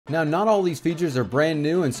Now, not all these features are brand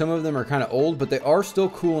new and some of them are kind of old, but they are still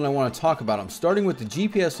cool and I want to talk about them. Starting with the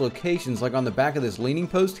GPS locations, like on the back of this leaning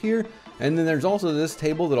post here. And then there's also this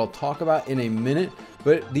table that I'll talk about in a minute.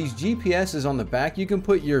 But these GPSs on the back, you can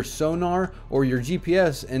put your sonar or your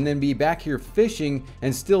GPS and then be back here fishing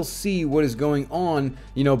and still see what is going on,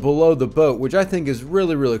 you know, below the boat, which I think is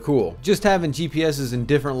really, really cool. Just having GPSs in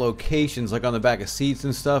different locations, like on the back of seats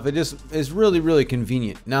and stuff, it just is really, really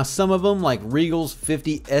convenient. Now, some of them, like Regal's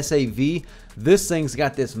 50 SAV, this thing's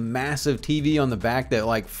got this massive TV on the back that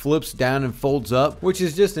like flips down and folds up, which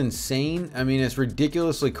is just insane. I mean, it's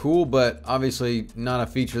ridiculously cool, but obviously not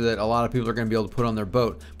a feature that a lot of people are going to be able to put on their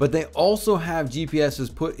boat. But they also have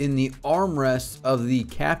GPSs put in the armrests of the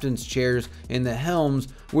captain's chairs in the helms,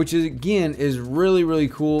 which is, again, is really, really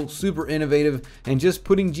cool, super innovative, and just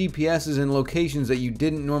putting GPSs in locations that you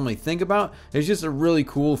didn't normally think about is just a really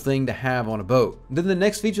cool thing to have on a boat. Then the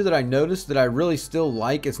next feature that I noticed that I really still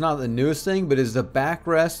like, it's not the newest thing, but is the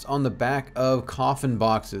backrest on the back of coffin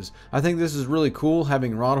boxes. I think this is really cool,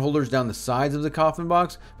 having rod holders down the sides of the coffin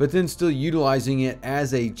box, but then still utilizing it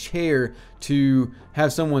as a chair to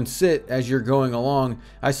have someone sit as you're going along.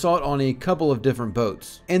 I saw it on a couple of different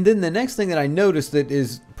boats. And then the next thing that I noticed that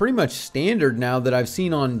is pretty much standard now that I've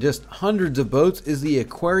seen on just hundreds of boats is the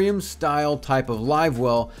aquarium style type of live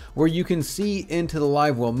well, where you can see into the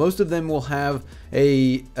live well. Most of them will have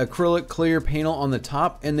a acrylic clear panel on the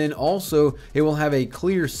top, and then also it will have a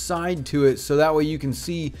clear side to it, so that way you can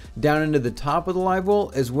see down into the top of the live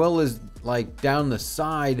well, as well as like down the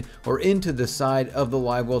side or into the side of the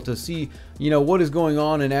live well to see, you know, what is going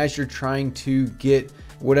on, and as you're trying to get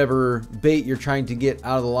whatever bait you're trying to get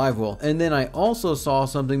out of the live well. And then I also saw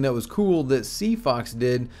something that was cool that Seafox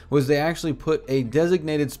did, was they actually put a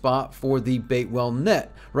designated spot for the bait well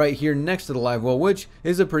net right here next to the live well, which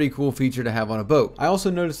is a pretty cool feature to have on a boat. I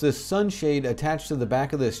also noticed this sunshade attached to the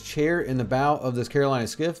back of this chair in the bow of this Carolina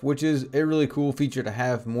skiff, which is a really cool feature to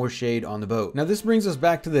have more shade on the boat. Now this brings us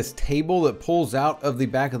back to this table that pulls out of the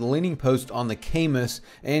back of the leaning post on the Camus,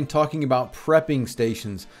 and talking about prepping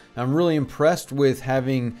stations. I'm really impressed with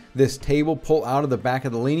having this table pull out of the back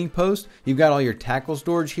of the leaning post. You've got all your tackle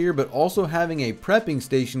storage here, but also having a prepping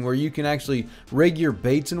station where you can actually rig your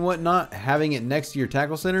baits and whatnot. Having it next to your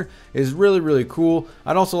tackle center is really, really cool.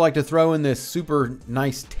 I'd also like to throw in this super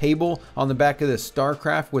nice table on the back of this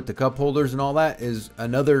Starcraft with the cup holders and all that is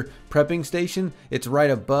another prepping station. It's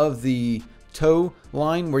right above the tow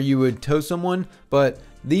line where you would tow someone, but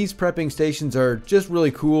these prepping stations are just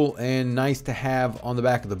really cool and nice to have on the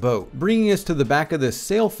back of the boat. Bringing us to the back of this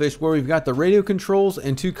sailfish, where we've got the radio controls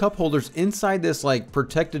and two cup holders inside this like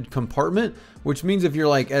protected compartment, which means if you're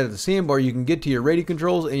like at the sandbar, you can get to your radio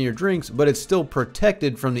controls and your drinks, but it's still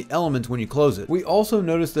protected from the elements when you close it. We also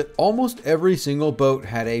noticed that almost every single boat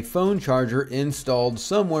had a phone charger installed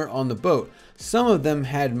somewhere on the boat. Some of them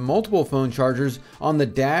had multiple phone chargers on the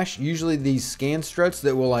dash, usually these scan struts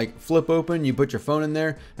that will like flip open, you put your phone in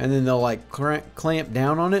there and then they'll like clamp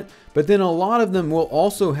down on it. But then a lot of them will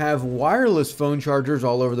also have wireless phone chargers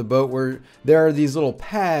all over the boat, where there are these little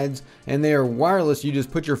pads and they are wireless. You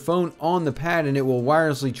just put your phone on the pad and it will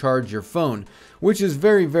wirelessly charge your phone, which is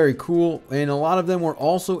very, very cool. And a lot of them were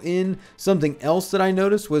also in something else that I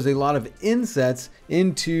noticed was a lot of insets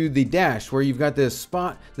into the dash, where you've got this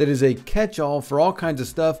spot that is a catch-all for all kinds of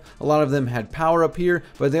stuff. A lot of them had power up here,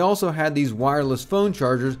 but they also had these wireless phone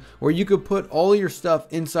chargers where you could put all of your stuff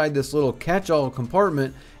inside this little catch-all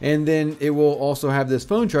compartment, and then it will also have this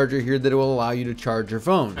phone charger here that will allow you to charge your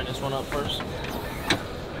phone. Turn this one up first.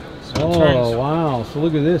 Oh wow, so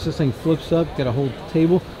look at this, this thing flips up, got a whole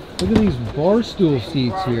table. Look at these bar stool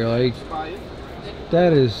seats here, like,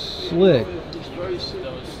 that is slick.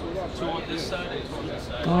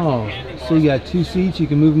 Oh, so you got two seats, you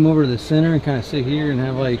can move them over to the center and kind of sit here and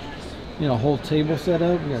have like, you know, a whole table set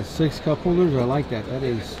up. You got 6 cup holders. I like that.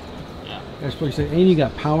 That's pretty sick. And you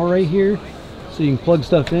got power right here, so you can plug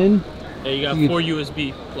stuff in. Yeah, you got 4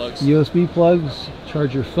 USB plugs. USB plugs,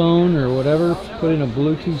 charge your phone or whatever, put in a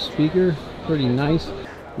Bluetooth speaker. Pretty nice.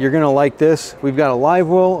 You're gonna like this. We've got a live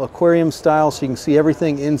well, aquarium style, so you can see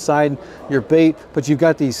everything inside your bait, but you've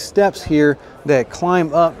got these steps here that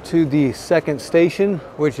climb up to the second station,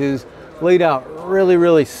 which is laid out really,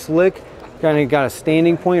 really slick. Kind of got a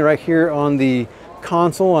standing point right here on the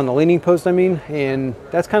console, on the leaning post, I mean, and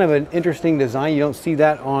that's kind of an interesting design. You don't see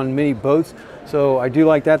that on many boats. So I do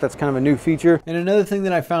like that. That's kind of a new feature. And another thing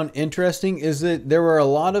that I found interesting is that there were a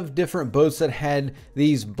lot of different boats that had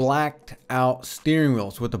these blacked out steering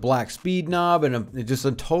wheels with a black speed knob and just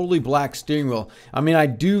a totally black steering wheel. I mean, I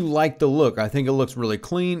do like the look. I think it looks really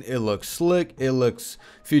clean. It looks slick. It looks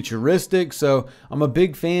futuristic. So I'm a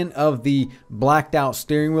big fan of the blacked out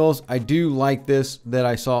steering wheels. I do like this that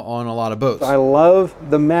I saw on a lot of boats. I love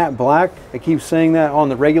the matte black. I keep saying that on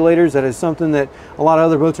the regulators. That is something that a lot of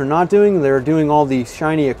other boats are not doing. They're doing all the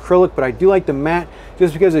shiny acrylic, but I do like the matte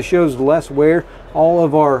just because it shows less wear. All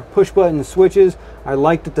of our push button switches, I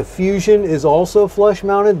like that the Fusion is also flush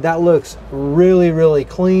mounted. That looks really, really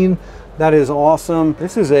clean. That is awesome.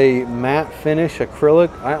 This is a matte finish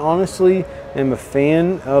acrylic. I honestly am a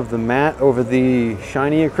fan of the matte over the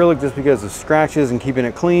shiny acrylic just because of scratches and keeping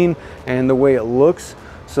it clean and the way it looks.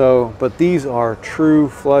 So, but these are true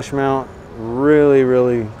flush mount, really,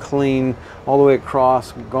 really clean all the way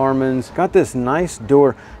across. Garmin's got this nice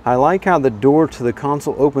door. I like how the door to the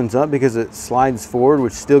console opens up because it slides forward,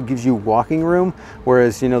 which still gives you walking room,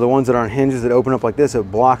 whereas, you know, the ones that are on hinges that open up like this,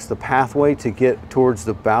 it blocks the pathway to get towards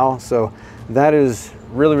the bow. So that is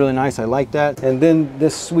really, really nice. I like that. And then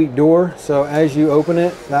this sweet door, so as you open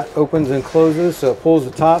it, that opens and closes, so it pulls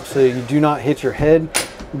the top so you do not hit your head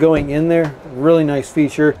going in there. Really nice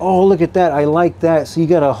feature. Oh, look at that. I like that. So you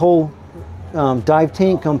got a whole dive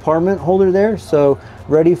tank compartment holder there, so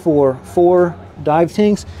ready for 4 dive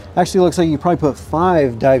tanks. Actually looks like you probably put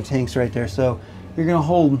 5 dive tanks right there, so you're gonna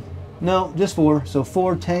hold, no, just 4, so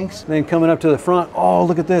 4 tanks. Then coming up to the front, oh,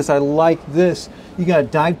 look at this. I like this. You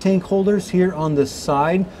got dive tank holders here on the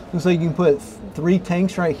side. Looks like you can put 3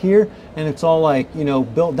 tanks right here, and it's all like, you know,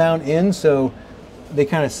 built down in, so they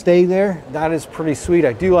kind of stay there. That is pretty sweet.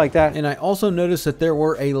 I do like that. And I also noticed that there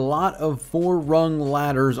were a lot of 4-rung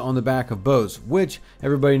ladders on the back of boats, which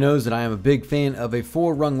everybody knows that I am a big fan of a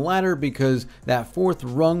 4-rung ladder, because that 4th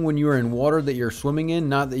rung when you are in water that you're swimming in,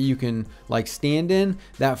 not that you can like stand in,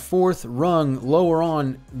 that 4th rung lower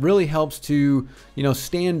on really helps to, you know,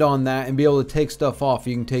 stand on that and be able to take stuff off.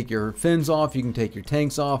 You can take your fins off, you can take your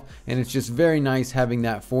tanks off, and it's just very nice having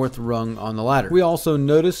that 4th rung on the ladder. We also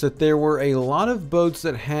noticed that there were a lot of boats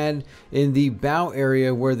that had in the bow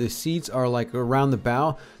area where the seats are like around the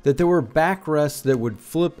bow, that there were backrests that would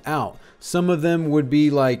flip out. Some of them would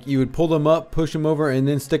be like you would pull them up, push them over, and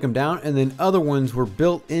then stick them down, and then other ones were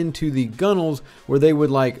built into the gunnels where they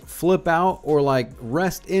would like flip out or like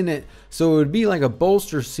rest in it. So it would be like a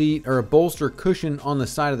bolster seat or a bolster cushion on the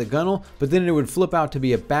side of the gunnel, but then it would flip out to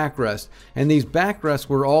be a backrest. And these backrests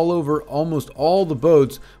were all over almost all the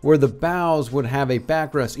boats, where the bows would have a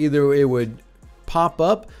backrest. Either it would pop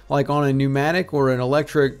up like on a pneumatic or an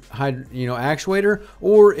electric actuator,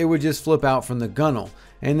 or it would just flip out from the gunnel.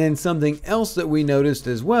 And then something else that we noticed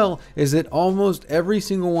as well is that almost every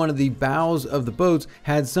single one of the bows of the boats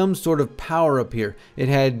had some sort of power up here. It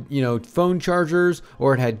had, you know, phone chargers,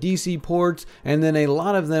 or it had DC ports, and then a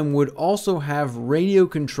lot of them would also have radio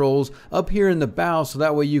controls up here in the bow, so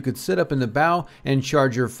that way you could sit up in the bow and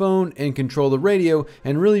charge your phone and control the radio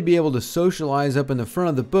and really be able to socialize up in the front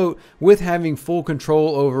of the boat with having full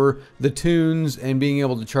control over the tunes and being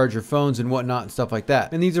able to charge your phones and whatnot and stuff like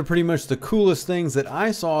that. And these are pretty much the coolest things that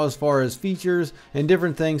I saw as far as features and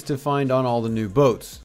different things to find on all the new boats.